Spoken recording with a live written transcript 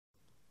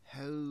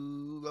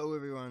Hello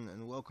everyone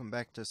and welcome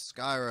back to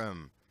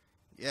Skyrim.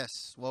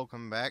 Yes,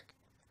 welcome back.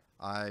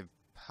 I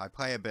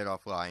play a bit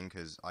offline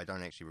because I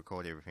don't actually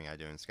record everything I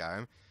do in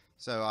Skyrim.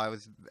 So I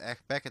was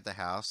back at the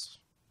house,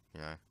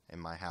 in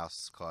my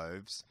house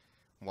clothes.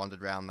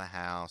 Wandered around the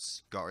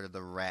house, got rid of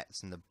the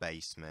rats in the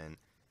basement.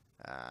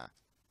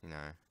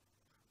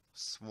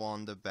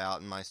 Swanned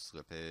about in my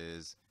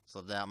slippers,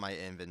 sorted out my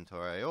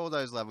inventory, all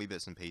those lovely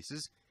bits and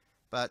pieces.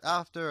 But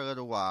after a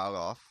little while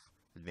off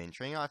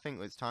adventuring, I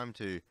think it's time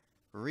to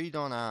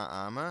redon our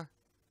armor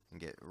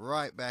and get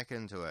right back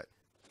into it.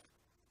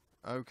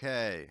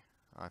 Okay,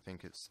 I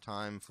think it's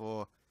time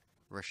for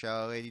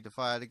Rashella Lady of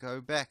Fire to go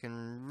back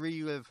and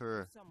relive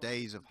her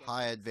days of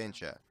high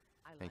adventure.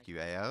 Thank you,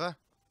 Ayala.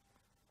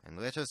 And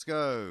let us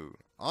go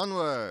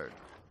onward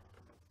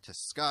to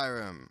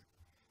Skyrim.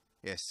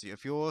 Yes,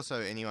 if you're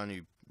also anyone who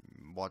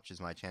watches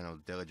my channel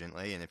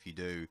diligently, and if you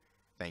do,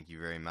 thank you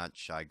very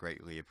much. I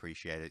greatly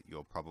appreciate it.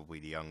 You're probably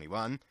the only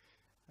one.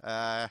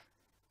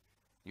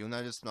 You'll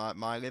notice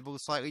my level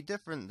is slightly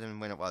different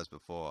than when it was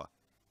before.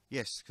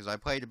 Yes, because I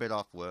played a bit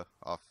online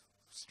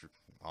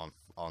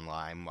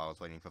while I was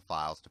waiting for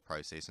files to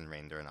process and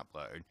render and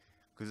upload.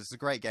 Because it's a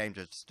great game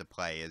just to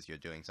play as you're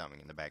doing something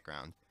in the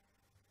background.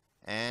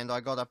 And I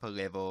got up a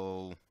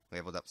leveled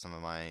up some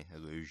of my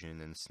illusion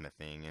and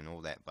smithing and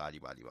all that blah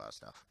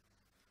stuff.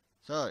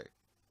 So,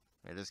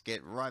 let us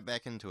get right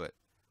back into it,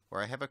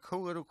 where I have a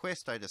cool little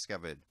quest I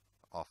discovered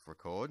off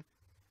record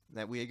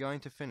that we are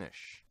going to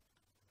finish.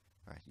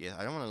 Right, yeah,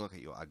 I don't want to look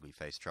at your ugly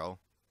face, troll.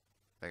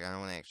 Like, I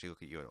don't want to actually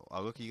look at you at all.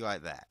 I'll look at you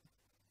like that.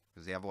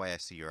 Because the other way I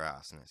see your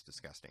ass, and it's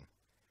disgusting.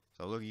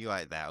 So I'll look at you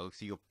like that. I'll look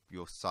at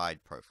your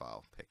side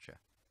profile picture.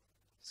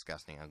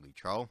 Disgusting, ugly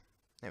troll.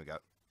 There we go.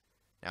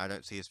 Now I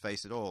don't see his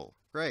face at all.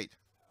 Great.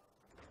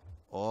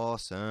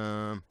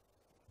 Awesome.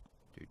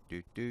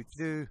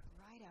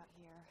 Right out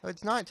here. Oh,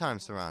 it's nighttime,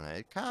 Serana.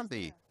 It can't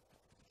be.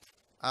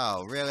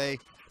 Oh, really?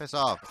 Piss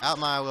off. Out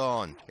my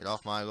lawn. Get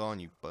off my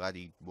lawn, you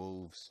bloody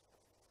wolves.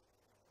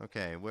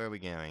 Okay, where are we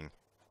going?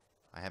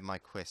 I have my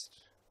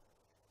quest.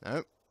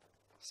 Nope.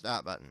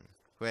 Start button.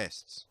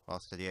 Quests.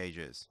 Lost to the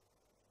Ages.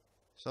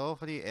 Solve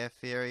for the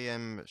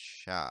Ethereum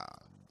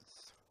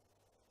Shards.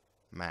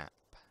 Map.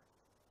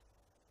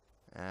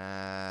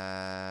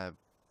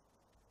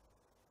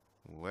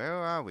 Where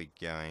are we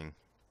going?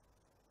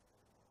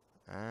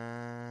 I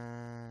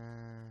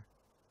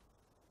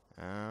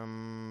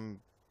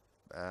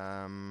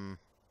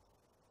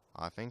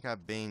think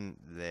I've been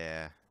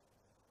there.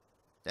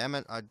 Damn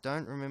it, I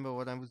don't remember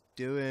what I was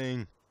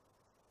doing.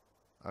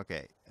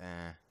 Okay,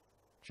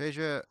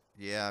 treasure,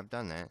 yeah, I've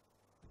done that.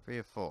 3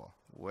 or 4.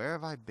 Where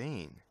have I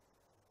been?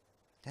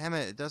 Damn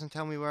it, it doesn't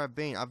tell me where I've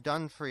been. I've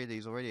done 3 of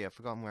these already, I've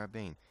forgotten where I've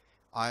been.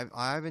 I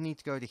either need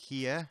to go to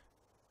here,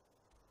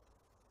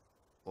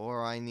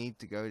 or I need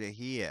to go to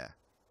here.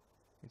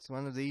 It's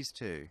one of these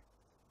two.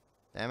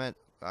 Damn it,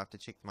 I have to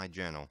check my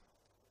journal.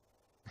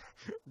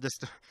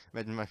 Just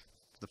imagine the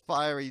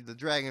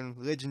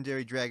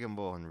legendary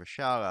dragonborn,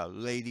 Rashella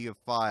Lady of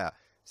Fire,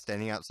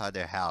 standing outside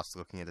their house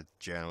looking at a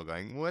journal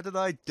going, what did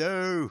I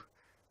do?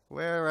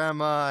 Where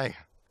am I?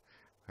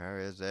 Where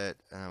is it?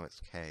 Oh, it's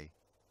K.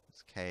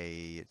 It's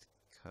K. It's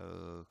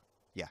Co.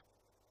 Yeah.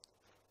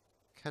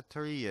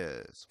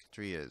 Katria's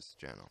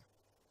journal.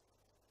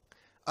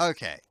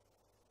 Okay.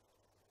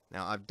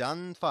 Now, I've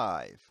done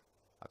 5.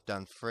 I've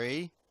done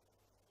 3.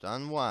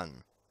 Done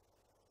 1.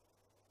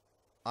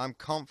 I'm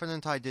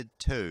confident I did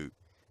 2.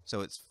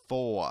 So it's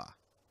 4.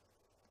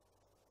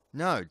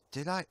 No,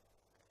 did I?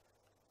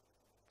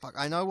 Fuck,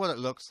 I know what it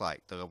looks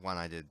like, the one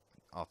I did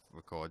off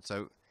record.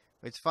 So,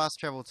 let's fast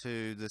travel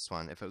to this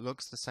one. If it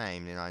looks the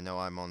same, then I know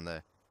I'm on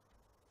the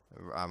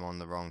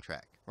wrong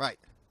track. Right.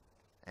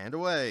 And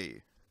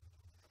away.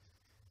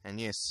 And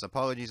yes,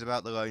 apologies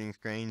about the loading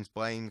screens.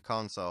 Blame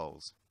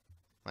consoles.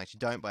 Actually,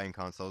 don't blame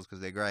consoles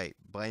because they're great.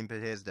 Blame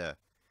Bethesda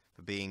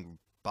for being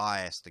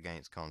biased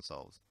against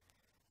consoles.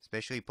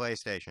 Especially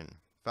PlayStation.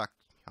 Fuck,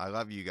 I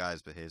love you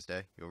guys,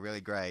 Bethesda. You're really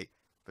great,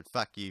 but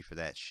fuck you for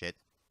that shit.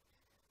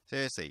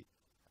 Seriously,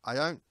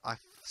 I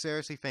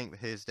seriously think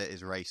Bethesda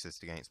is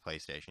racist against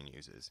PlayStation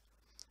users.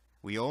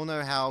 We all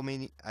know how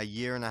a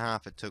year and a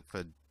half it took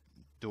for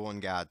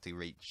Dawnguard to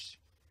reach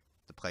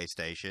the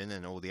PlayStation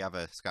and all the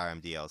other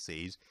Skyrim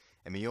DLCs,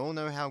 and we all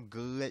know how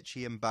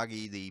glitchy and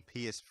buggy the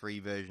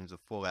PS3 versions of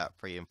Fallout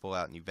 3 and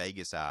Fallout New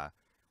Vegas are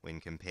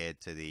when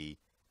compared to the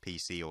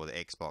PC or the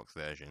Xbox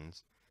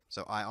versions.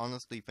 So I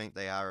honestly think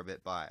they are a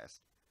bit biased.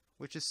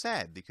 Which is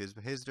sad, because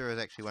Bethesda is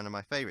actually one of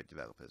my favorite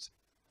developers.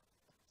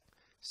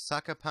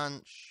 Sucker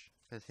Punch,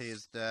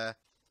 Bethesda,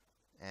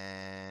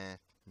 and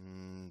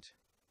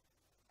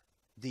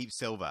Deep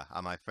Silver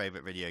are my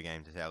favorite video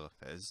game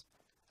developers.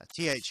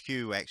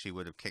 THQ actually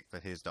would have kicked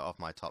Bethesda off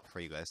my top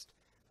 3 list,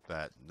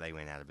 but they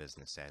went out of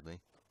business, sadly.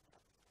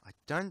 I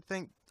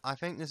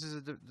think this is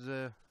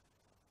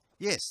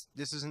yes,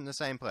 this isn't the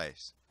same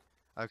place.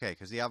 Okay,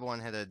 because the other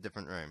one had a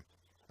different room.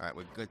 Alright,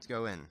 we're good to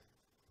go in.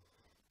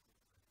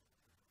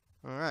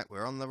 Alright,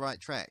 we're on the right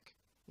track.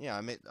 Yeah,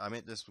 I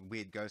met this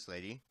weird ghost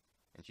lady,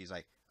 and she's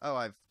like, Oh,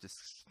 I've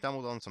just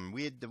stumbled on some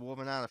weird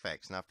Dwarven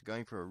artifacts, and after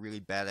going through a really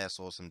badass,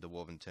 awesome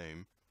Dwarven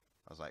tomb,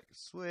 I was like,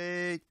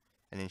 sweet!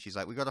 And then she's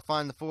like, we gotta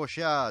find the 4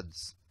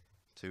 shards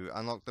to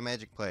unlock the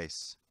magic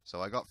place.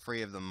 So I got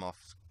 3 of them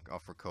off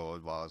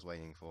record while I was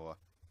waiting for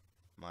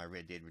my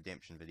Red Dead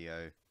Redemption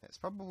video. That's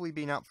probably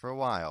been up for a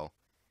while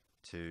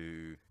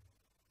to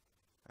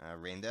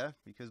render,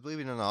 because believe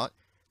it or not,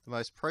 the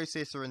most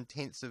processor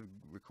intensive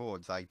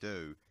records I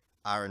do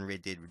are in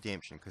Red Dead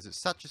Redemption, because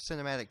it's such a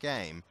cinematic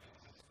game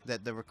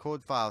that the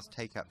record files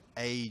take up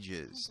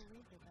ages.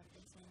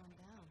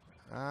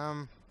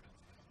 Well,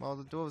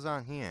 the doors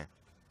aren't here.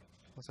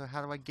 So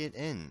how do I get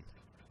in?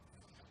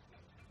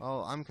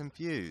 Well, I'm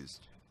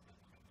confused.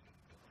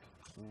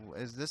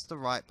 Is this the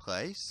right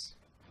place?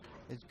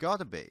 It's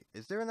gotta be.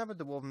 Is there another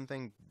dwarven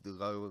thing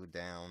below or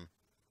down?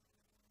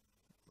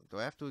 Do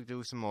I have to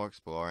do some more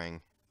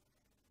exploring?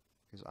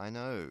 Because I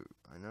know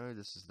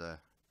this is the...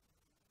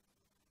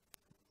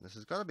 This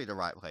has got to be the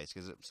right place,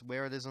 because it's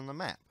where it is on the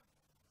map.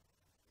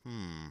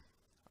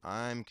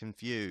 I'm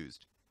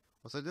confused.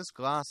 Also, this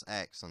glass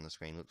axe on the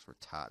screen looks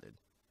retarded.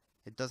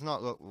 It does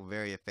not look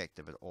very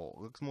effective at all.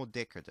 It looks more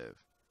decorative.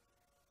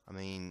 I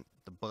mean,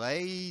 the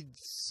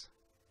blades...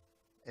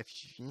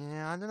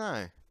 yeah, I don't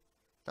know.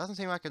 Doesn't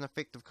seem like an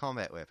effective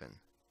combat weapon.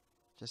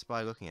 Just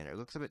by looking at it. It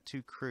looks a bit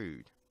too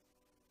crude.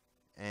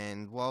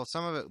 And while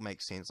some of it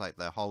makes sense, like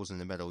the holes in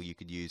the middle you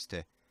could use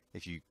to...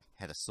 If you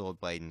had a sword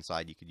blade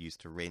inside, you could use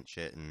to wrench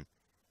it and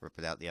rip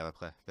it out the other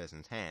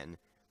person's hand.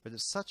 But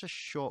it's such a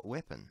short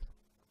weapon.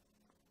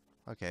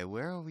 Okay,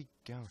 where are we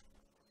going?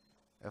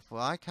 If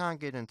I can't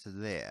get into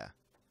there,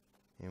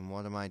 then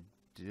what am I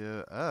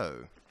do?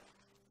 Oh.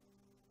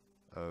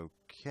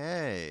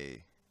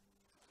 Okay.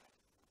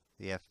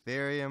 The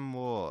Aetherium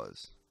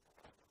Wars.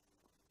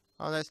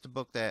 Oh, that's the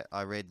book that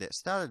I read that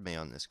started me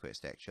on this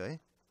quest, actually.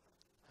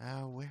 Where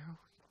are we?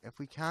 If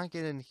we can't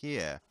get in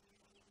here,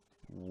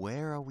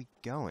 where are we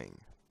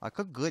going? I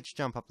could glitch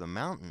jump up the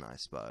mountain, I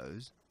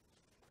suppose.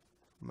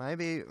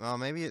 Maybe, well,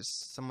 maybe it's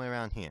somewhere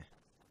around here.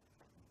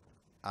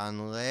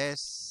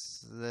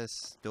 Unless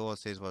this door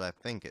says what I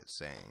think it's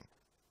saying.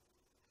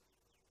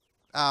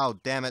 Oh,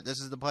 damn it, this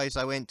is the place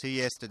I went to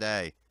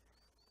yesterday.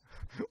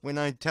 When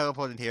I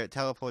teleported here, it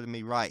teleported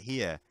me right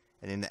here.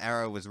 And then the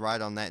arrow was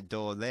right on that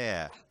door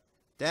there.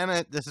 Damn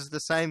it, this is the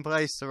same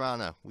place,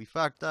 Serana. We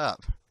fucked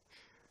up.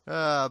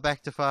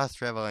 Back to fast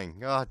traveling.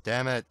 God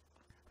damn it.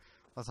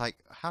 I was like,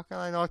 how can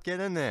I not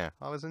get in there?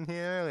 I was in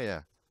here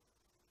earlier.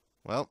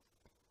 Well,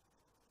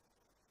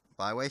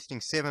 by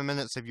wasting 7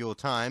 minutes of your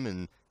time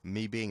and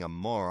me being a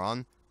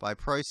moron, by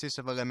process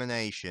of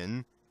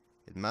elimination,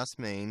 it must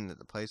mean that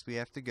the place we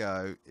have to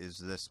go is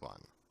this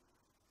one.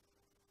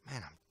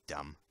 Man, I'm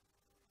dumb.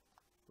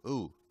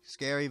 Ooh,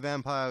 scary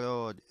vampire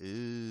lord.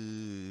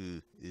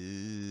 Ooh.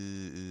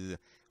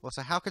 Well,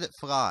 so how could it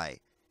fly?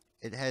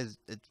 Its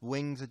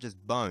wings are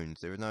just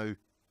bones. There is no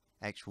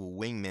actual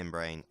wing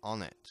membrane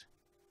on it.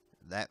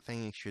 That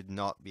thing should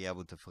not be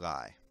able to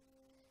fly.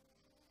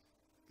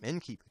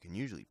 Innkeeper can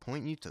usually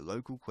point you to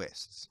local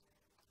quests.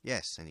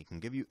 Yes, and he can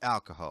give you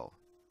alcohol.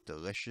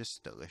 Delicious,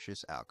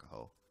 delicious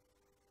alcohol.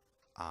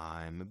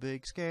 I'm a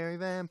big scary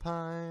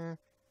vampire.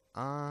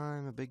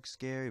 I'm a big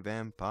scary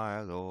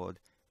vampire lord.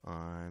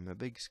 I'm a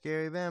big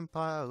scary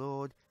vampire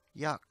lord.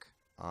 Yuck.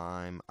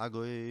 I'm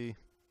ugly.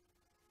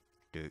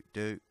 Doot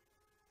doot.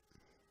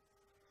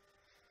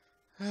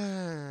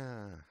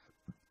 And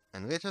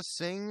let us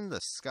sing the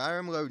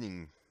Skyrim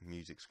loading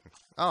music.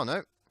 Oh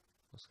no.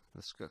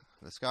 The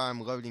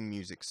Skyrim loading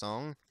music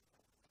song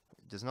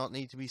does not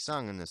need to be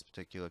sung in this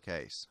particular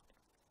case.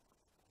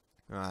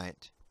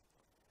 Right.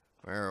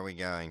 Where are we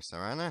going,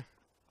 Serana?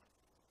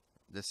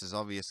 This is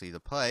obviously the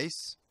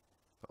place.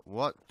 But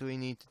what do we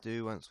need to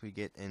do once we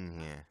get in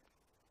here?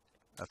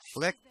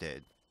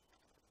 Afflicted?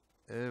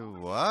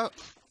 What?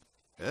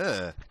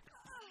 The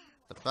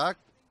fuck?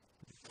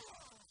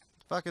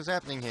 The fuck is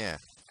happening here?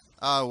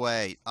 Oh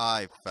wait,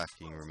 I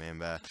fucking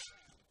remember.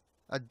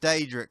 A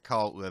Daedric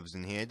cult lives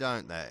in here,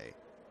 don't they?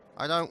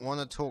 I don't want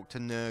to talk to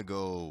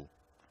Nurgle.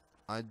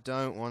 I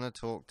don't want to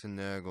talk to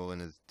Nurgle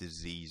and his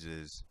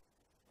diseases.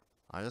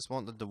 I just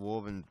want the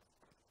Dwarven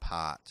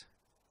part.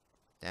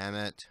 Damn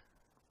it.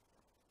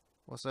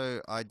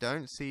 Also, I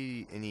don't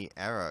see any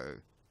arrow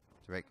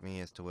to direct me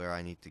as to where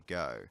I need to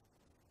go.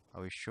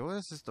 Are we sure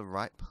this is the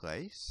right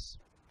place?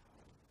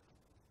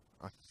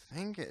 I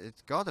think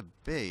it's gotta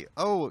be.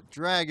 Oh,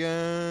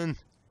 dragon!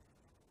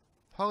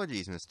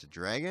 Apologies, Mr.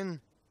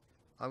 Dragon.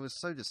 I was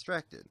so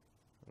distracted.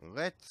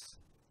 Let's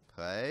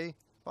play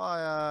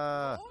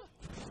fire!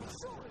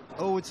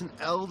 Oh, it's an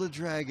elder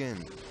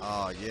dragon!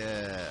 Oh,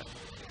 yeah.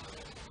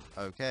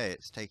 Okay,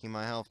 it's taking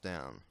my health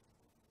down.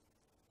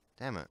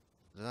 Damn it.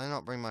 Did I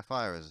not bring my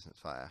fire resistance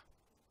fire?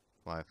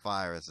 My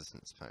fire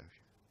resistance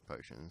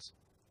potions.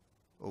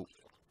 Oh,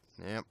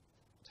 yep.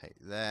 Take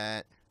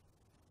that.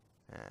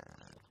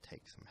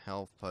 Take some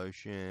health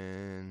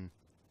potion.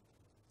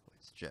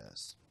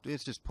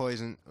 Let's just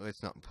poison.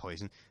 Let's not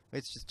poison.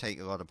 Let's just take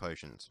a lot of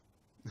potions.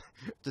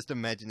 Just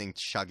imagining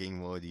chugging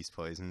more of these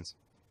poisons.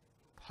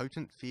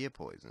 Potent fear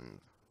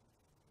poison.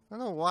 I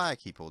don't know why I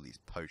keep all these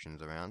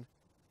potions around.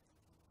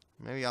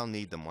 Maybe I'll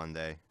need them one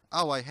day.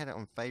 Oh, I had it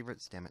on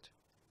favorites, damn it.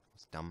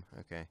 That's dumb,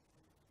 okay.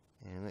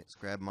 And let's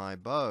grab my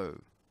bow.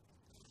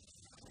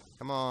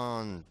 Come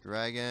on,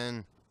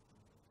 dragon.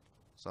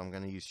 So I'm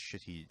gonna use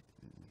shitty...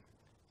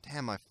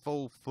 Damn, my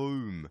full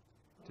foom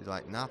did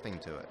like nothing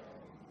to it.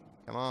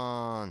 Come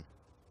on.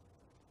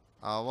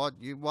 Oh,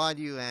 why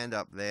do you land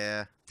up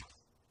there?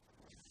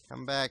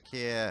 Come back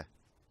here.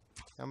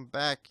 Come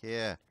back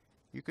here.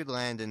 You could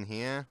land in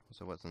here.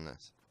 So what's in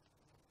this?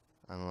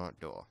 Unlocked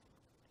door.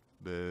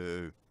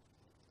 Boo.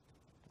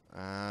 You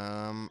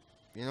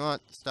know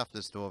what? Stuff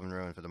this dwarven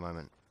ruin for the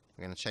moment.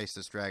 We're gonna chase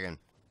this dragon.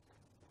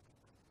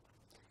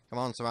 Come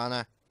on,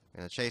 Serana. We're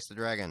gonna chase the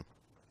dragon.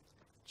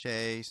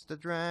 Chase the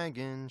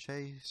dragon,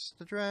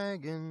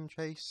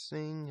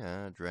 chasing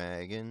a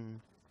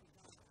dragon.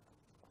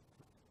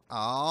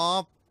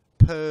 Aw,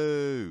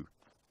 poo.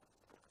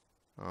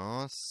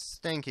 Aw,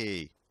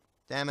 stinky.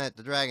 Damn it,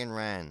 the dragon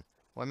ran.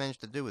 What I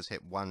managed to do was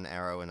hit one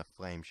arrow and a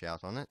flame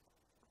shout on it.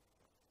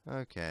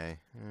 Okay,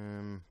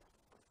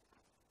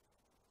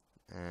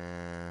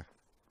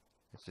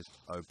 let's just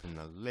open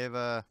the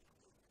lever.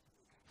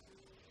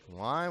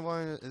 Why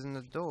isn't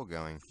the door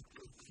going?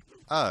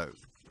 Oh.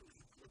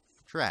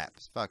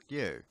 Traps, fuck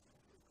you.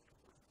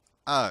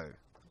 Oh.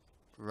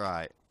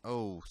 Right.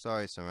 Oh,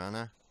 sorry,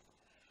 Serana.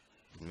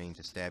 Didn't mean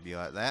to stab you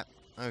like that.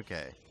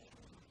 Okay.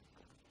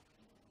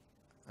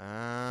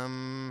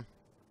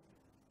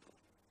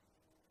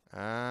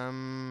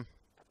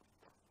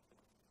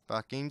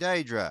 Fucking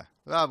Daedra.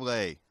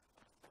 Lovely.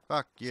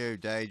 Fuck you,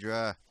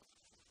 Daedra.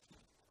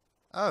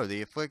 Oh,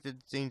 the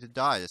afflicted seemed to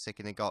die the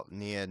second it got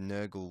near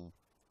Nurgle,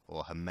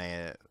 or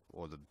Hermea,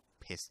 or the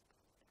pest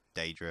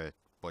Daedra,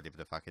 whatever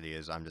the fuck it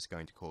is. I'm just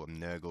going to call him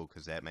Nurgle,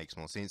 because that makes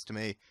more sense to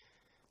me.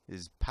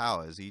 His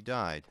powers, he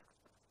died.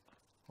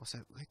 Also,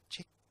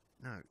 check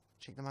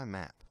my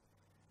map.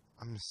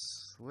 I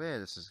swear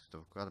this has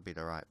got to be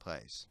the right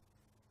place.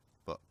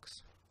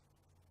 Books.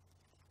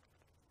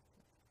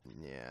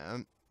 Yeah.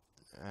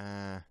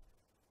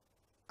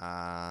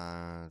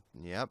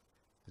 Yep.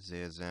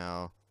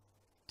 Zerzel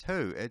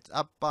 2. It's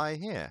up by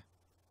here.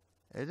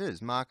 It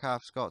is.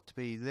 Markarth's got to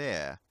be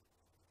there.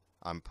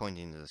 I'm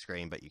pointing to the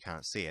screen, but you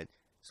can't see it.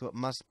 So it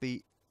must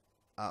be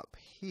up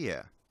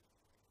here.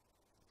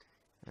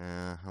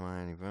 How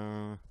many?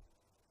 Have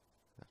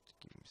to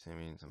give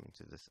me something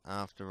to this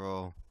after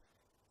all.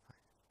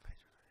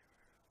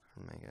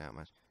 Can't make it out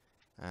much.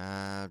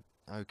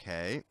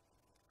 Okay.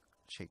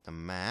 Check the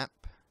map.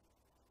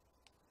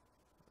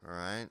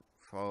 Right.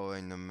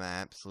 Following the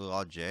map's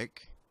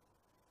logic.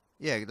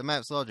 Yeah, the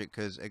map's logic,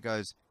 because it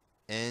goes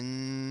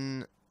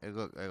in.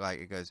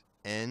 It goes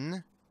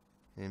in,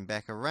 and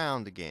back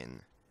around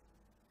again.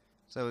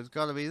 So it's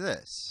got to be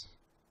this.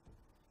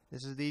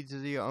 These are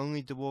the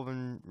only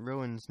dwarven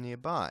ruins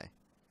nearby.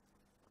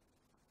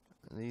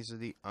 These are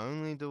the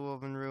only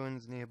dwarven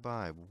ruins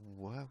nearby.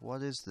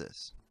 What is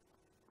this?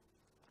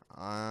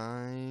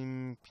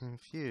 I'm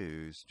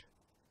confused.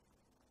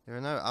 There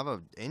are no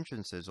other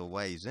entrances or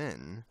ways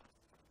in.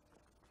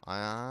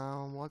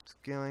 What's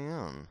going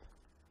on?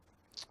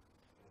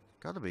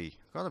 Gotta be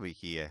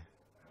here.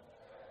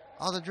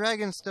 Oh, the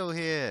dragon's still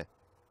here.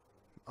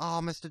 Oh,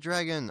 Mr.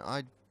 Dragon,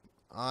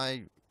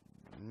 I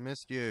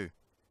missed you.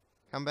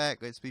 Come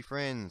back, let's be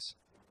friends.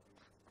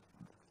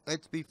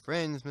 Let's be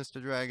friends,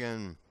 Mr.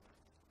 Dragon.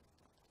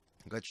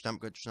 Glitch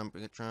jump, glitch jump,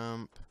 glitch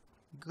jump.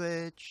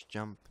 Glitch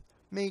jump.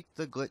 Make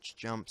the glitch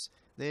jumps.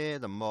 They're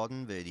the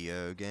modern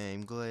video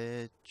game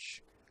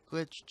glitch.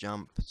 Glitch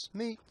jumps.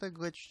 Make the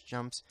glitch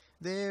jumps.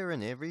 They're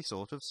in every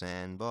sort of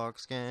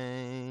sandbox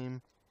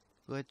game.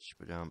 Glitch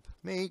jump.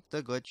 Make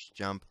the glitch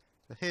jump.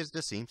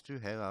 Bethesda seems to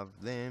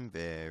love them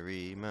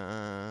very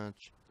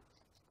much.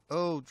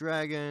 Oh,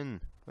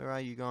 dragon! Where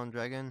are you gone,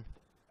 dragon?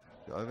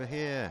 You're over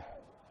here.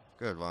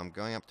 Good, well, I'm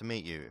going up to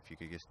meet you. If you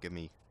could just give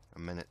me a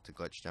minute to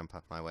glitch jump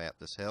up my way up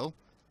this hill.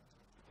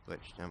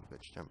 Glitch jump,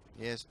 glitch jump.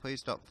 Yes,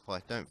 please stop.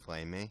 Don't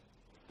flame me.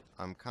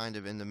 I'm kind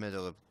of in the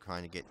middle of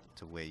trying to get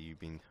to where you've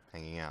been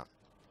hanging out.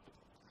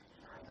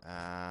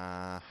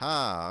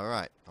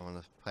 Alright. I'm on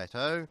the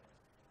plateau.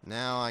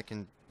 Now I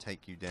can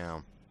take you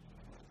down.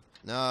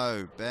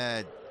 No,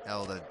 bad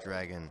elder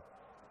dragon.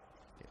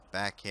 Get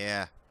back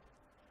here.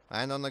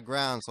 Land on the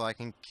ground so I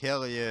can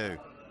kill you.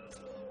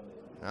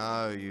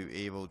 No, you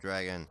evil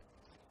dragon.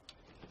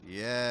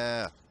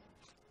 Yeah.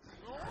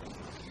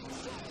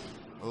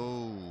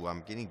 Oh,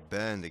 I'm getting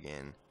burned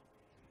again.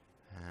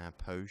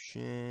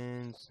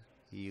 Potions.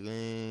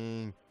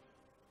 Healing.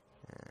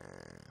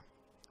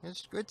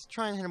 Let's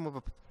try and hit him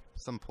with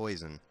some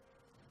poison.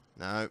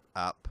 No,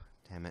 up.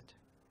 Damn it.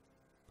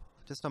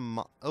 Just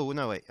a oh,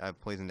 no, wait. I have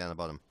poison down the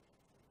bottom.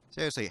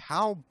 Seriously,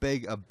 how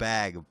big a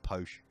bag of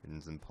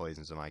potions and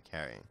poisons am I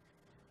carrying?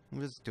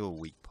 We'll just do a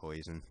weak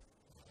poison.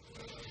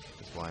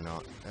 Just why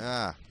not?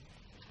 Ah.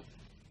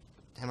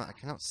 Damn it, I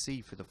cannot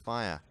see through the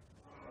fire.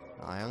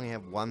 I only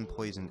have one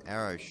poisoned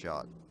arrow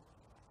shot.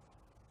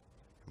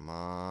 Come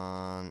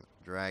on,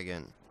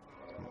 dragon.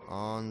 Come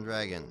on,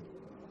 dragon.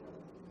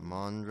 Come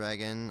on,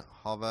 dragon.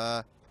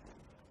 Hover.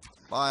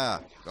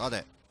 Fire! Got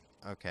it!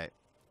 Okay.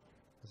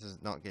 This is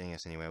not getting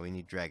us anywhere. We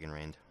need Dragon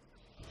Rend.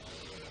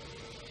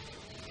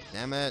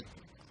 Damn it!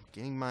 I'm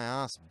getting my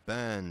ass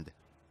burned.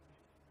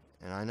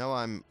 And I know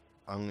I'm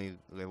only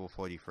level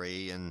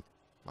 43 and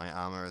my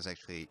armor is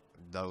actually,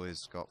 though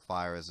it's got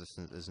fire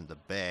resistance, isn't the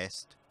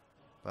best.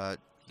 But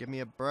give me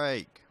a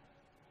break.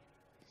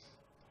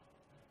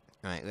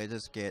 Alright, let's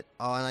just get...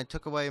 Oh, and I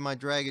took away my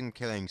dragon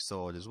killing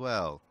sword as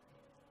well.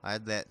 I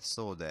had that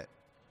sword that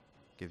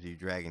gives you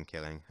dragon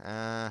killing.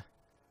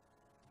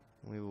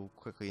 We will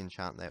quickly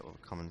enchant that with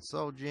a common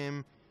soul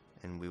gem.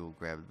 And we will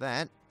grab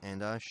that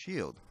and our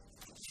shield.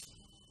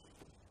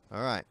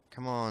 Alright,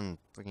 come on,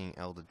 freaking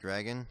elder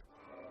dragon.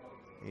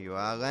 Here you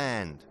are,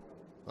 land.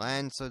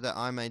 Land so that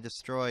I may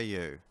destroy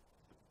you.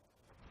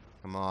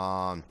 Come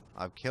on.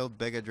 I've killed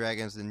bigger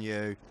dragons than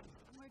you.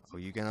 Are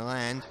you gonna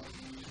land?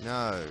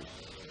 No.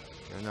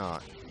 You're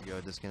not.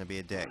 You're just gonna be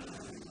a dick.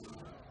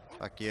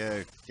 Fuck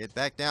you. Get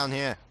back down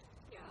here.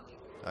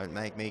 Don't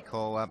make me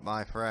call up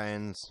my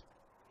friends.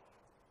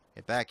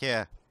 Get back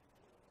here.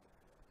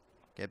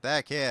 Get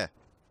back here.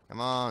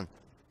 Come on.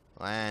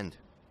 Land.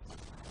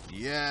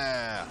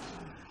 Yeah!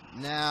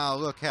 Now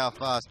look how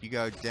fast you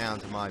go down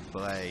to my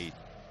blade.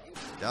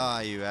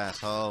 Die, you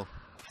asshole.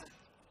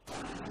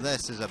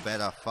 This is a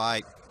better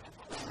fight.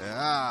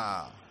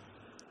 Ah!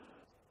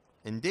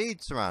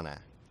 Indeed, Serana.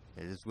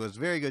 Was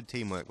very good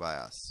teamwork by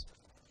us.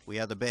 We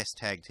are the best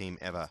tag team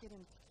ever.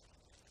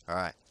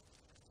 Alright.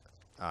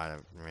 I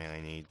don't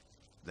really need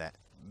that.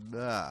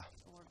 Ugh.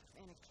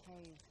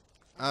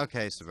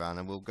 Okay,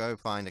 Serana, we'll go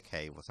find a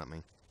cave or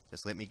something.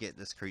 Just let me get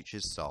this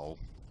creature's soul.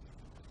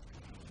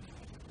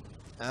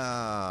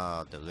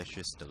 Ah,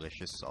 delicious,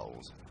 delicious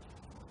souls.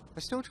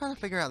 We're still trying to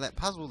figure out that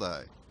puzzle,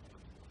 though.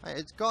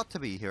 It's got to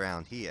be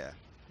around here.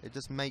 It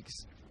just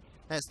makes...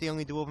 That's the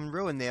only dwarven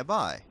ruin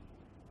nearby.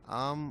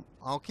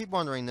 I'll keep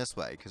wandering this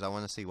way, because I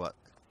want to see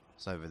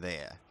what's over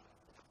there.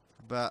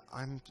 But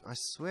I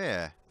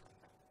swear...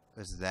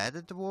 Is that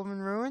a dwarven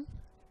ruin?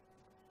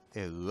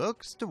 It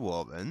looks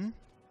dwarven.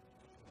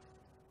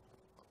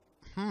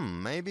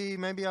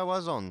 Maybe I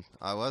was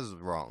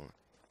wrong.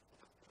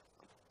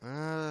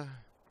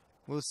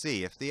 We'll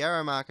see. If the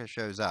arrow marker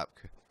shows up,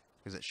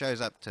 because it shows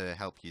up to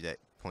help you,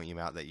 point you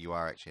out that you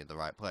are actually at the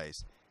right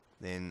place,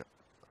 then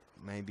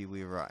maybe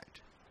we're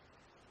right.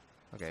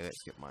 Okay,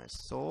 let's get my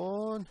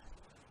sword.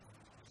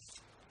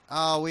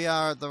 Oh, we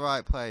are at the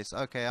right place.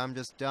 Okay, I'm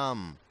just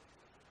dumb.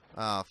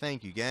 Oh,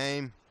 thank you,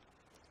 game.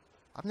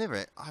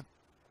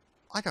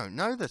 I don't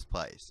know this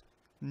place.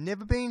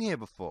 Never been here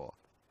before.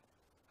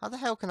 How the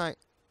hell can I...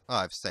 Oh,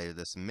 I've stated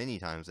this many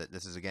times, that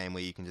this is a game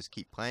where you can just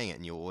keep playing it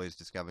and you'll always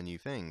discover new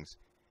things.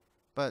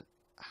 But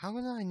how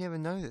did I never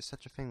know that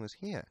such a thing was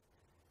here?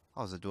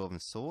 Oh, there's a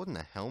dwarven sword and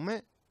a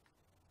helmet?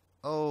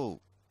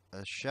 Oh,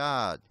 a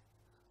shard.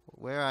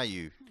 Where are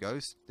you,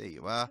 ghost? There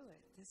you are.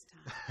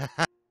 That's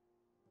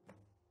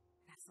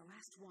the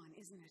last one,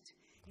 isn't it?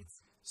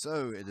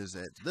 So it is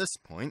at this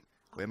point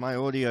where my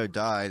audio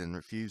died and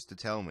refused to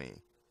tell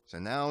me. So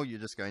now you're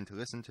just going to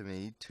listen to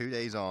me 2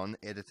 days on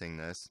editing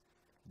this,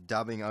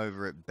 dubbing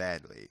over it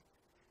badly.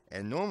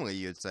 And normally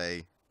you'd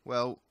say,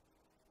 well,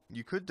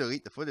 you could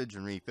delete the footage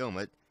and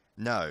refilm it.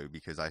 No,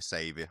 because I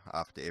save it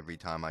after every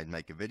time I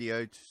make a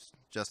video,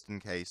 just in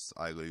case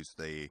I lose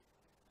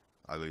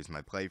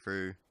my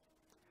playthrough.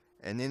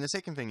 And then the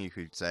second thing you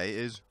could say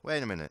is,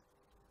 wait a minute,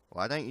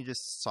 why don't you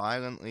just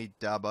silently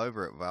dub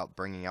over it without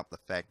bringing up the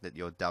fact that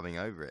you're dubbing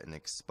over it and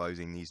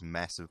exposing these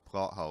massive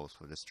plot holes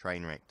for this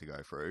train wreck to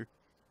go through?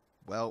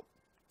 Well,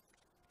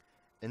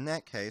 in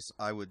that case,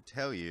 I would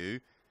tell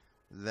you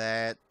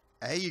that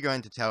A, you're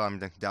going to tell I'm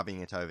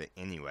dubbing it over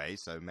anyway,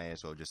 so may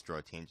as well just draw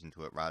attention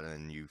to it rather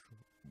than you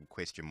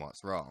question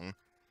what's wrong.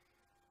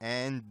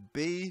 And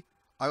B,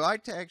 I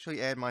like to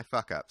actually add my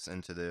fuck-ups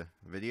into the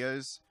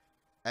videos.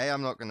 A,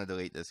 I'm not going to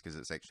delete this because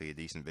it's actually a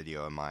decent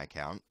video on my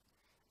account.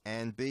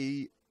 And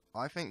B,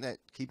 I think that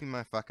keeping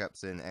my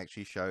fuck-ups in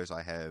actually shows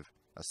I have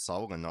a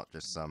soul and not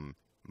just some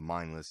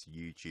mindless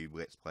YouTube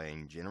Let's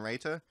Playing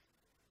generator.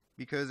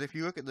 Because if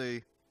you look at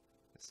the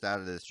start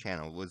of this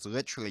channel, it was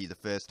literally the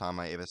first time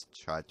I ever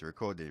tried to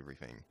record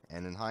everything.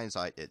 And in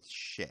hindsight, it's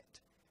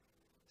shit.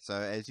 So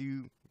as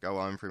you go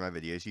on through my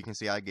videos, you can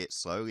see I get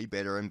slowly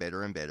better and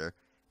better and better.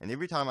 And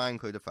every time I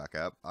include a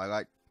fuck-up,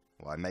 I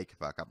make a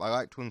fuck-up, I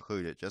like to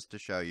include it just to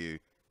show you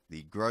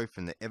the growth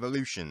and the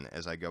evolution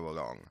as I go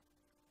along.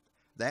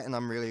 That, and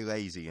I'm really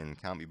lazy and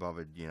can't be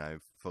bothered,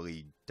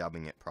 fully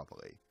dubbing it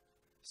properly.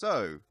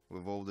 So,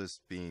 with all this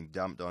being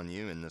dumped on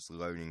you and this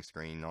loading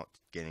screen not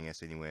getting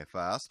us anywhere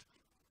fast,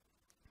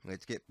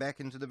 let's get back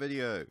into the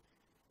video.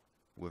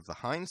 With the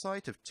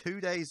hindsight of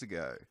 2 days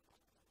ago.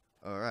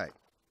 Alright.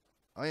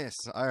 Oh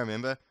yes, I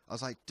remember. I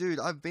was like, dude,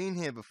 I've been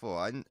here before.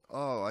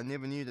 I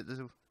never knew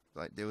that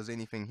there was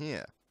anything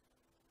here.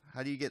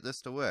 How do you get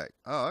this to work?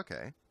 Oh,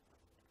 okay.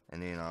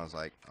 And then I was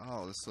like,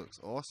 oh, this looks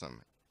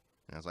awesome.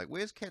 And I was like,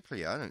 where's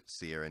Ketria? I don't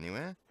see her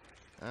anywhere.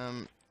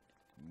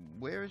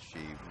 Where is she?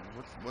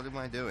 What am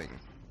I doing?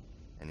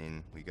 And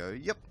then we go,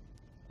 yep.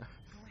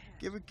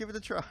 Give it a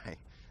try.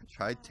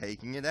 Try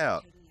taking it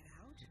out.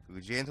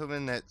 The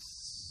gentleman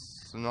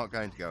that's not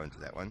going to go into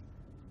that one.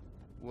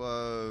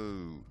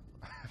 Whoa.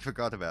 I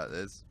forgot about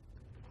this.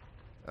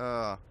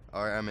 Oh,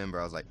 I remember.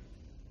 I was like,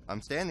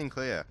 I'm standing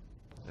clear.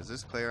 Is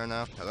this clear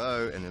enough?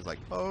 Hello? And it's like,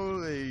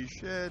 holy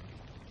shit.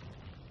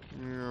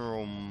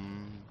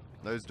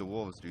 Those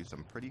dwarves do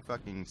some pretty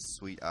fucking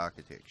sweet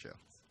architecture.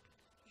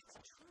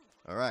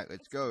 Alright,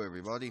 let's go,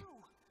 everybody.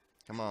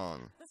 Come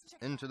on.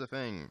 Into the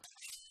thing.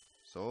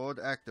 Sword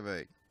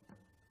activate.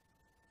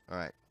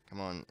 Alright, come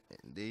on.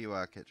 There you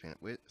are, Katrina.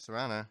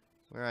 Serana?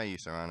 Where are you,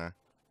 Serana?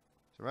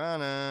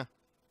 Serana!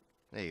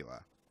 There you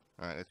are.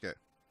 Alright, let's go.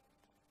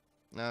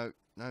 No,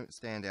 don't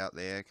stand out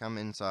there. Come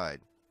inside.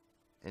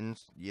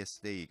 Yes,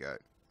 there you go.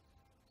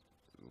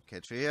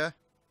 Katrina?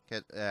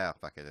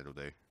 Fuck it, it'll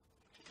do.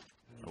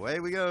 Away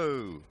we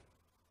go!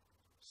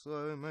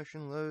 Slow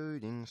motion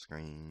loading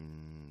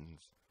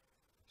screens.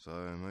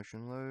 Slow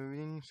motion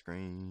loading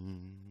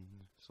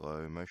screens.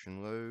 Slow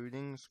motion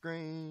loading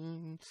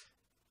screens.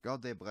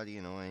 God, they're bloody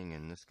annoying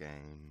in this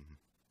game.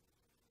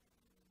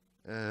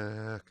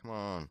 Come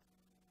on.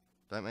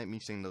 Don't make me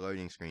sing the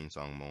loading screen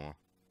song more.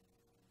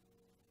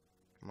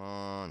 Come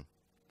on.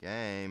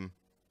 Game.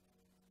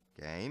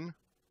 Game?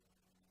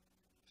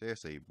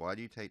 Seriously, why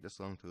do you take this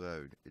long to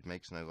load? It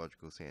makes no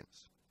logical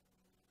sense.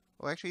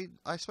 Well, actually,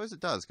 I suppose it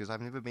does, because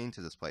I've never been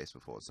to this place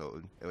before,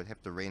 so it would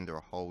have to render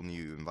a whole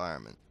new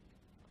environment.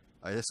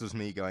 Oh, this was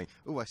me going,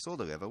 oh, I saw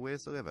the lever.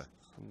 Where's the lever?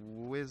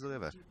 Where's the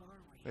lever?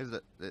 Where's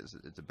the...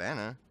 It's a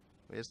banner.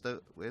 Where's the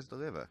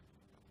lever?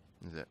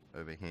 Is it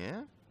over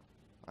here?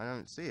 I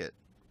don't see it.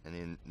 And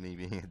then me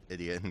being an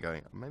idiot and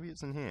going, maybe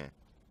it's in here.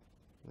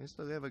 Where's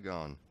the lever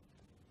gone?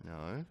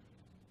 No.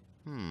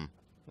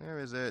 Where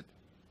is it?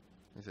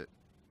 Is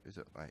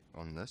it like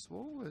on this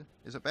wall? Or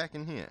is it back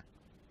in here?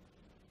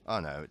 Oh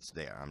no, it's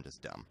there. I'm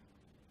just dumb.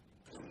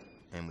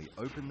 And we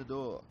open the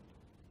door.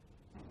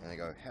 And I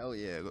go, hell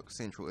yeah, look,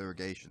 central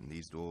irrigation.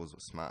 These doors are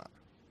smart.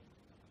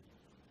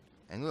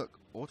 And look,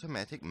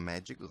 automatic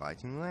magic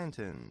lighting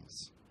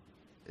lanterns.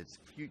 It's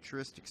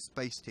futuristic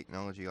space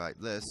technology like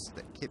this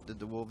that kept the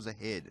dwarves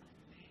ahead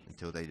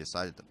until they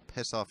decided to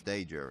piss off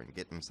Danger and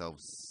get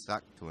themselves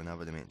sucked to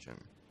another dimension.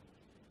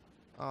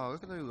 Oh,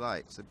 look at those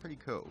lights. They're pretty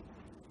cool.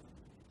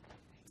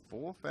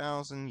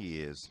 4,000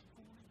 years.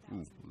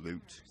 Ooh,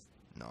 loot.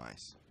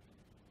 Nice.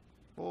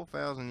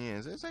 4,000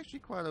 years. That's actually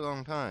quite a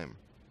long time.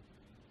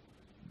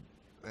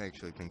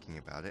 Actually thinking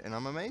about it. And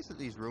I'm amazed that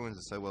these ruins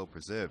are so well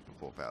preserved for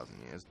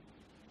 4,000 years.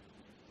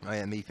 Oh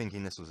yeah, me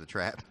thinking this was a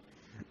trap.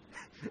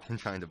 And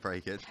trying to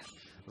break it.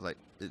 I was like,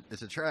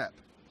 it's a trap.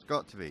 It's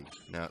got to be.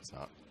 No, it's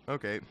not.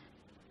 Okay.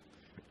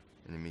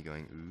 And then me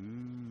going,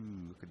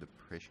 ooh, look at the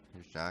precious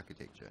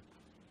architecture.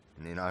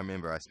 And then I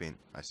remember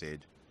I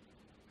said,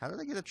 how do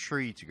they get a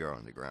tree to go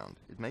underground?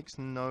 It makes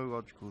no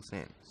logical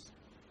sense.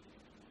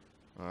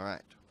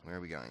 Alright, where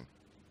are we going?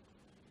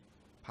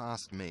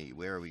 Past me,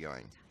 where are we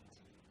going?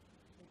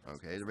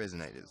 Okay, the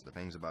resonators, the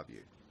things above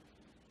you.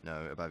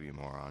 No, above you,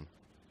 moron.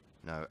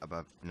 No,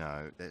 above,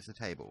 no, that's a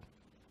table.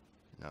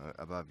 No,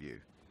 above you.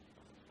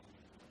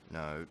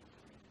 No,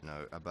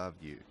 above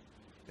you.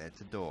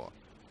 That's a door.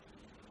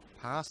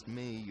 Past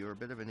me, you're a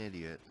bit of an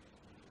idiot.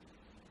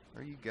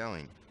 Where are you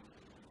going?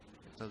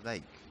 It's a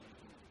lake.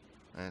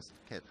 That's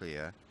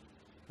Catlia.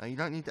 Now, you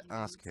don't need to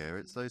ask her.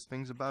 It's those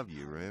things above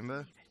you,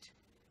 remember?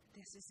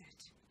 This is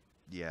it.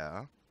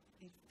 Yeah.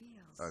 It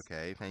feels.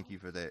 Okay, thank you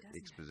for that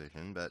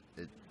exposition, but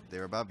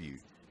they're above you,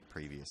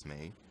 previous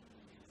me.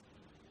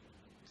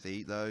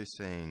 See, those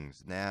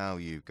things. Now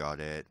you've got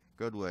it.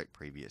 Good work,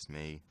 previous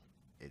me.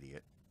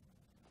 Idiot.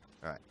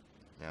 Alright,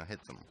 now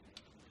hit them.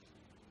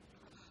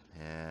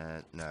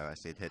 And no, I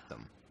said hit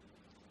them.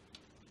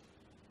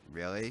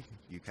 Really?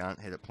 You can't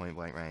hit at point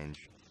blank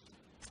range.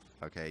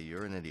 Okay,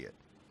 you're an idiot.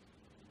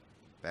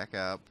 Back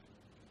up.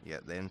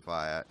 Yep, then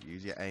fire.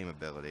 Use your aim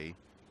ability.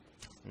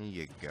 There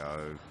you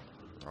go.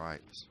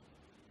 Right.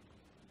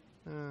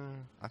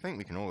 I think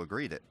we can all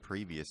agree that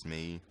previous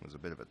me was a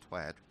bit of a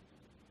twat.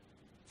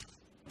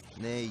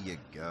 There you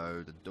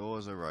go. The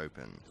doors are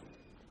open.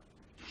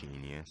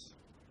 Genius.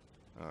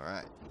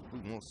 Alright.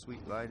 Ooh, more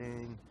sweet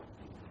lighting.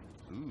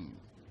 Ooh.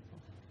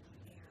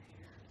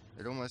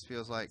 It almost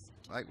feels like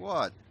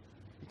what?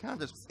 You can't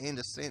just end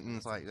a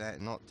sentence like that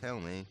and not tell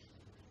me.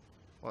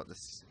 What,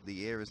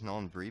 the air is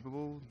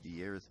non-breathable?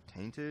 The air is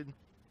tainted?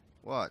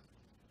 What?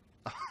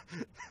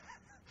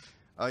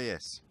 Oh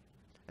yes.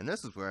 And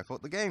this is where I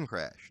thought the game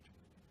crashed.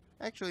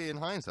 Actually, in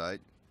hindsight,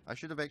 I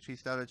should have actually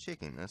started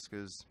checking this,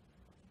 because...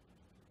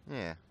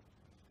 yeah.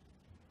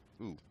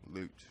 Ooh,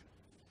 loot.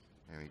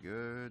 Very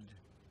good.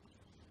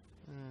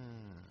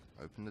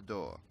 Open the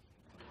door.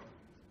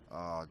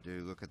 Oh,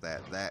 dude, look at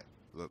that. That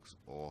looks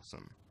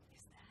awesome.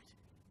 Is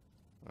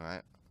that?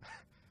 Alright.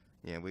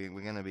 Yeah, we're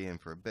going to be in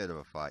for a bit of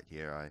a fight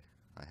here.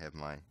 I have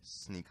my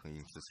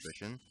sneaking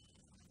suspicion.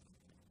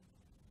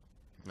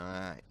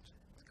 Alright.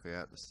 Let's clear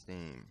out the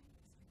steam.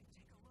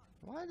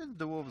 Why do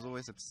the dwarves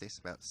always obsess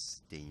about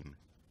Steam?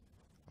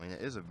 I mean,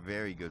 it is a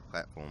very good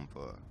platform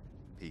for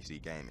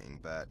PC gaming,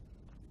 but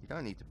you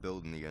don't need to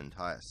build the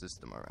entire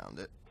system around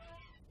it.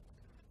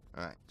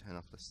 Alright, turn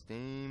off the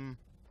steam.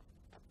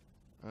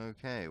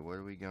 Okay, where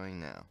are we going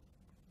now?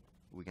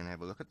 We can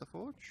have a look at the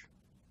forge?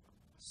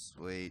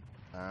 Sweet.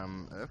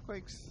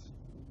 Earthquakes?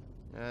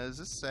 Is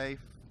this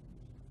safe?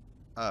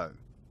 Oh.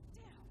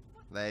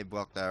 They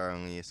blocked our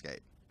only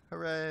escape.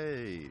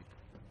 Hooray!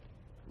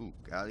 Ooh,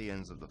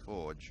 Guardians of the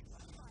Forge.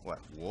 What,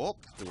 warp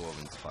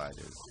dwarven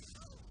spiders?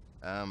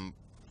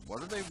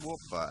 What are they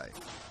warped by?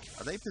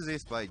 Are they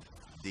possessed by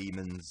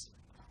demons?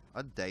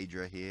 A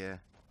Daedra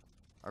here?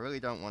 I really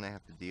don't want to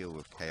have to deal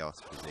with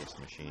chaos-possessed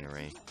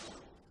machinery.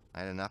 I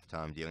had enough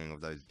time dealing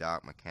with those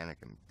dark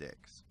mechanicum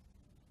dicks.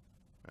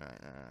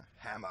 Alright,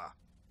 hammer!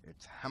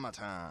 It's hammer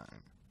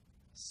time!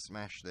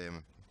 Smash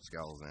them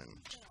skulls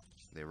in.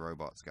 Their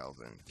robot skulls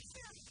in.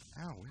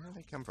 Ow, where do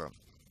they come from?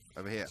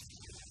 Over here.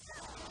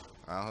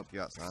 I'll help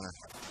you out, Sana.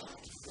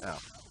 Oh.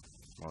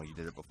 Well, you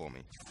did it before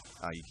me.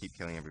 Oh, you keep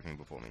killing everything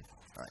before me.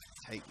 Alright,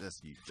 take this,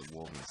 you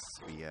dwarven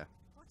spear.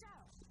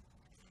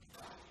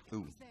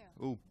 Ooh.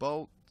 Ooh,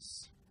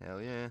 bolts.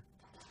 Hell yeah.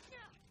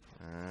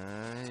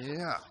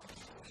 Yeah.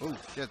 Oh,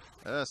 shit.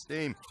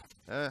 Steam.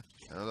 Shut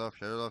it off,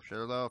 shut it off, shut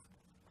it off.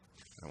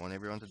 I don't want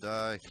everyone to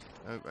die.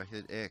 Oh, I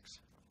hit X.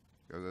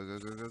 Go, go, go,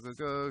 go, go, go,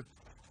 go.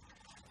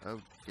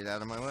 Oh, get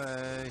out of my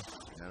way.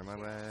 Get out of my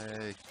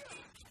way.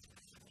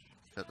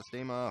 Shut the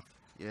steam off.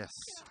 Yes.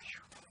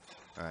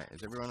 Alright,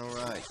 is everyone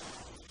alright?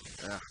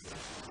 I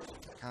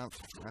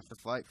have to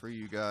fight for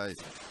you guys.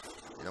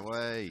 Get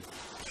away.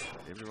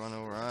 Is everyone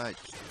alright?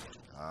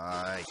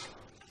 Die.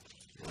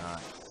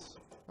 Nice.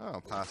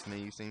 Oh, past me,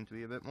 you seem to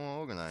be a bit more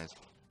organized.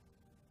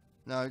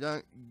 No,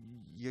 don't.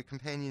 Your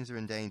companions are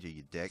in danger,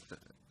 you dick.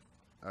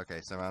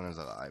 Okay, Savannah's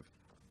alive.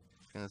 I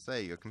was gonna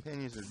say, your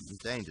companions are in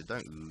danger.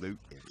 Don't loot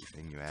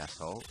everything, you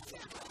asshole.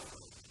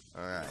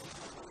 Alright.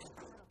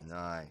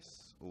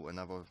 Nice. Oh,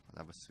 another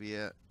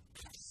sphere.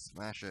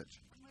 Smash it.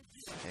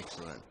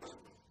 Excellent.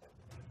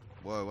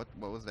 Whoa,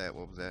 what was that?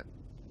 What was that?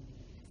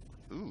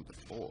 Ooh, the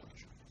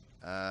forge.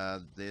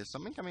 There's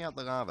something coming out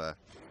the lava.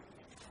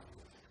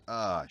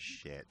 Oh,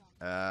 shit.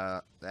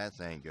 That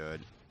ain't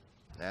good.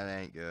 That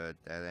ain't good.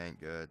 That ain't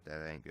good.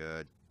 That ain't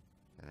good.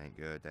 That ain't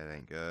good. That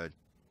ain't good.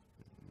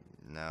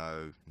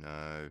 No,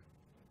 no.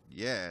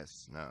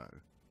 Yes, no.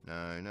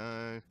 No,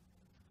 no.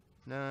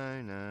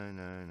 No, no,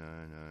 no,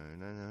 no, no,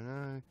 no, no,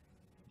 no.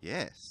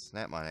 Yes,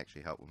 that might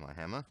actually help with my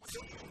hammer.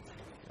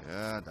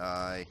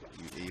 Die,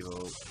 you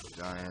evil,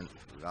 giant,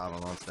 lava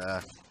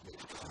monster.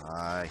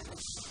 Die.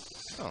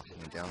 Oh,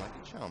 went down like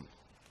a chump.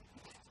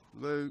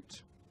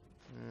 Loot.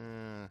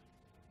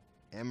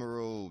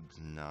 Emeralds,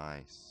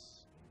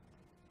 nice.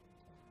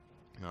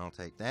 I'll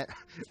take that.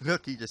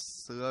 Look, he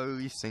just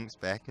slowly sinks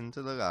back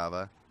into the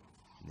lava.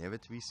 Never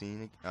to be seen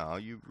again. Oh,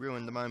 you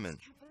ruined the moment.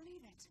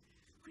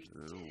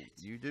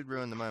 You did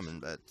ruin the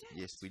moment, but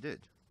yes, we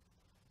did.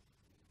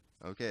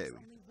 Okay,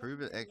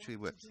 prove it actually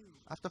works.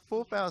 After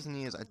 4,000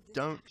 years, I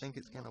don't think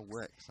it's gonna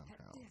work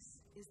somehow.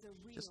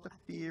 Just a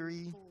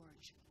theory?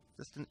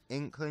 Just an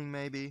inkling,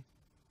 maybe?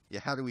 Yeah,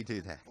 how do we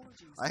do that?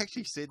 I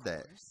actually said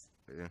that.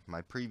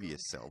 My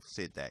previous self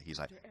said that. He's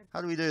like,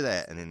 how do we do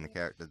that? And then the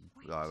character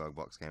dialogue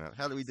box came up.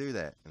 How do we do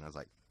that? And I was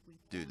like,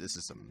 dude, this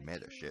is some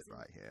meta shit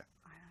right here.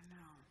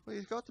 Well,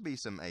 there's got to be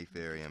some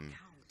Aetherium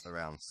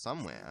around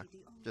somewhere,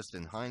 just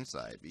in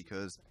hindsight,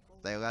 because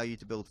they allow you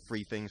to build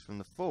free things from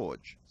the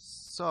forge.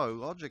 So,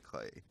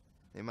 logically,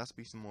 there must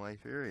be some more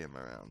Aetherium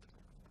around.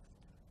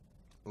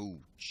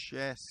 Ooh,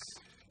 chest.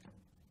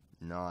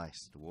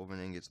 Nice.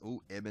 Dwarven ingots.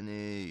 Ooh,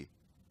 ebony.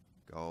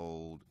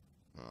 Gold.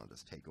 I'll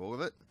just take all of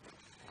it.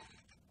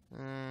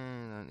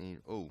 Don't need...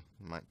 Oh,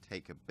 might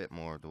take a bit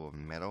more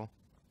dwarven metal.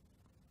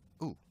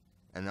 Ooh.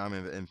 And I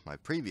remember in my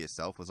previous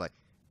self was like,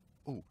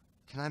 ooh,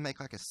 can I make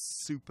like a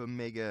super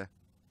mega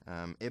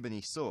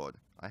ebony sword?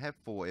 I have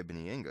 4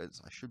 ebony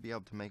ingots. I should be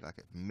able to make like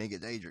a mega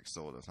Daedric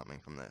sword or something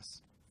from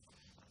this.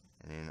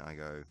 And then I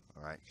go,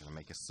 alright, can I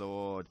make a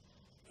sword?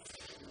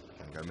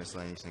 Can I go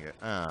miscellaneous and go,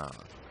 ah,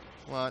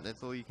 what?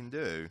 That's all you can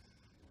do?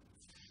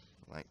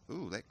 Like,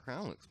 ooh, that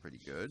crown looks pretty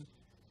good.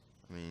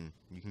 I mean,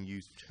 you can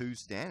use 2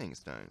 standing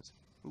stones.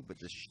 Ooh, but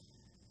the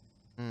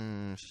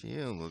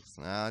shield looks...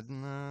 no. I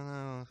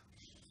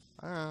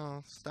don't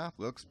know, stuff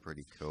looks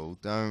pretty cool.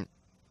 Don't...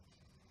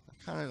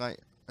 kind of like...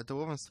 a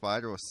dwarven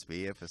spider or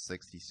spear for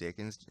 60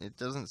 seconds, it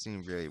doesn't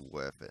seem really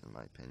worth it in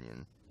my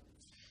opinion.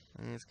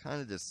 I mean, it's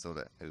kind of just sort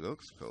of... it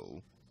looks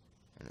cool.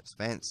 And it's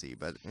fancy,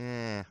 but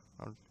I'd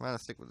rather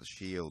stick with the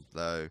shield,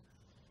 though.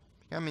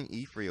 Becoming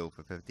ethereal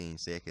for 15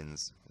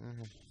 seconds.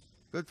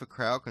 Good for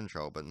crowd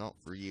control, but not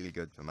really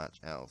good for much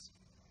else.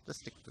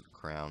 Just stick to the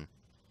crown.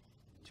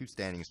 2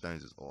 standing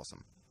stones is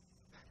awesome.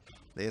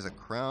 There's a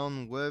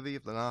crown worthy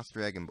of the last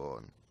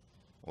Dragonborn.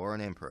 Or an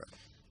emperor.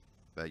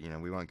 But, you know,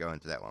 we won't go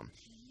into that one.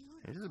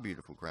 It is a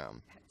beautiful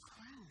crown.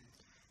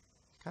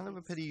 Kind of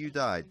a pity you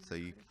died, so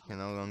you can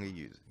no longer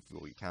use it.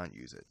 Well, you can't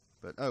use it.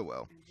 But, oh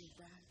well.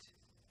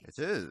 It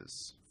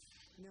is.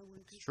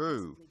 It's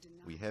true.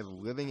 We have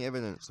living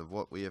evidence of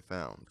what we have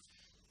found.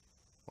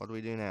 What do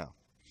we do now?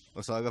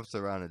 Also, I love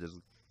Serana just,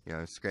 you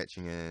know,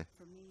 scratching her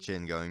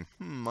chin going,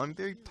 I'm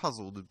very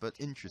puzzled but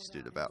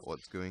interested about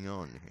what's going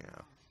on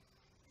here.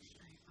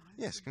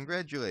 Yes,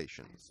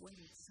 congratulations. I've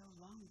waited so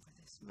long for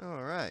this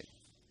Alright.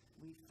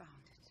 We found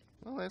it.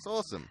 Well, that's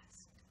awesome.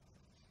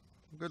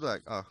 Good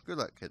luck. Oh, good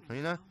luck,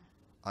 Katrina.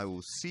 I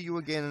will see you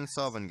again in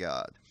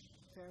Sovngarde.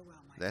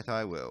 Farewell, my That friend.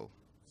 I will.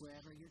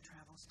 Wherever your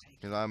travels take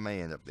Because I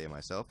may end up there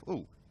myself.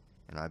 Ooh,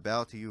 and I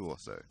bow to you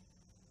also.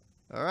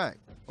 Alright,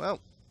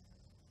 well.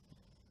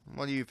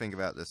 What do you think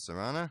about this,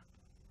 Serana?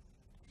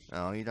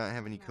 Oh, you don't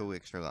have any cool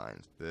extra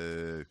lines.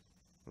 Boo.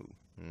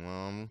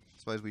 Ooh.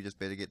 Suppose we just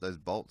better get those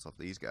bolts off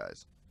these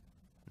guys.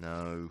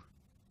 No.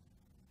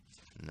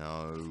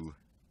 No.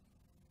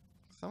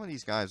 Some of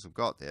these guys have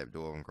got to have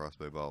dwarven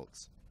crossbow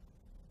bolts.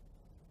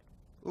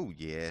 Oh,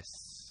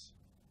 yes.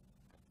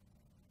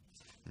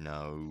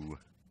 No.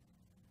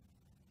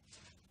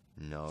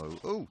 No.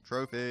 Oh,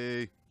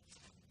 trophy.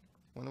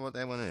 Wonder what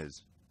that one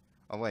is.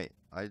 Oh, wait.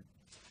 I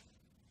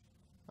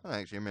don't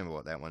actually remember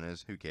what that one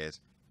is. Who cares?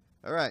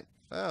 Alright.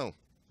 Well,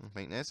 I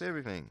think that's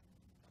everything.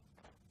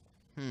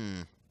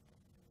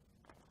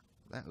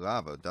 That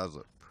lava does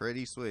look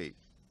pretty sweet.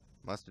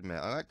 Must admit,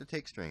 I like the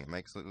texturing. It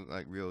makes it look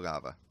like real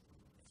lava.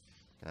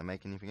 Can I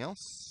make anything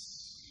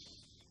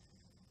else?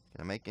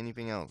 Can I make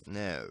anything else?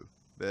 No.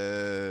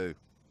 Boo.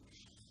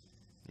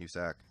 You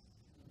suck.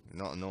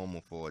 You're not a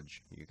normal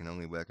forge. You can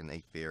only work in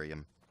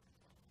Aetherium.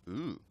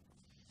 Ooh.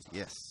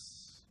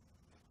 Yes.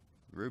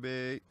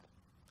 Ruby.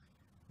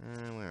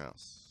 Where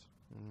else?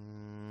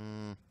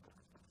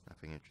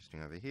 Nothing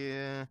interesting over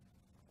here.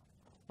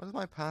 What is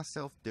my past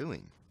self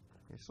doing?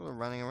 You're sort of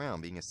running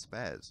around being a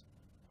spaz.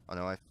 Oh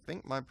no, I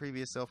think my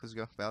previous self is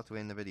about to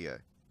end the video.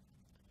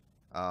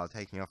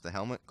 Taking off the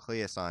helmet.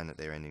 Clear sign that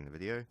they're ending the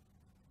video.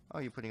 Oh,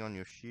 you're putting on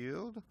your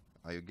shield?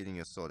 Oh, you're getting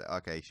your sword.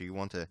 Okay, so you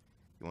want a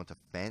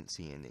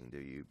fancy ending, do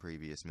you,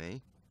 previous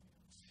me?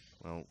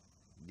 Well,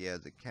 yeah,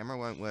 the camera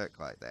won't work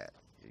like that.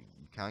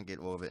 You can't get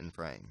all of it in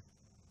frame.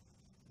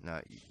 No,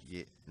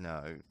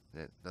 no,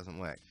 that doesn't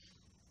work.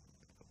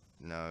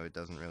 No, it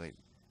doesn't really.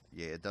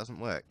 Yeah, it doesn't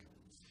work.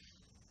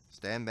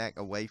 Stand back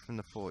away from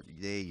the fort.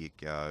 There you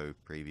go,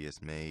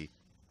 previous me.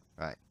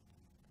 Right.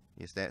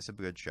 Yes, that's a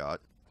good shot.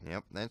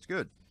 Yep, that's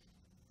good.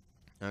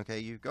 Okay,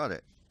 you've got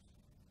it.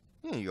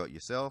 Yeah, you got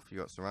yourself, you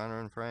got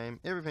Serana in frame.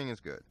 Everything is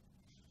good.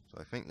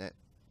 So I think that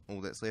all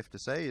that's left to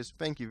say is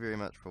thank you very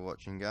much for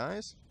watching,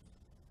 guys.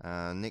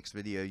 Next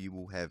video you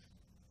will have...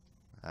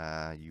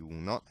 you will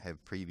not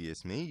have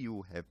previous me, you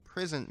will have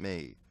present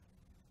me.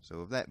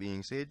 So with that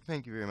being said,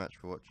 thank you very much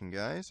for watching,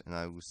 guys, and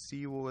I will see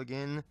you all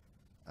again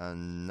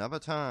another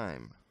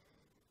time.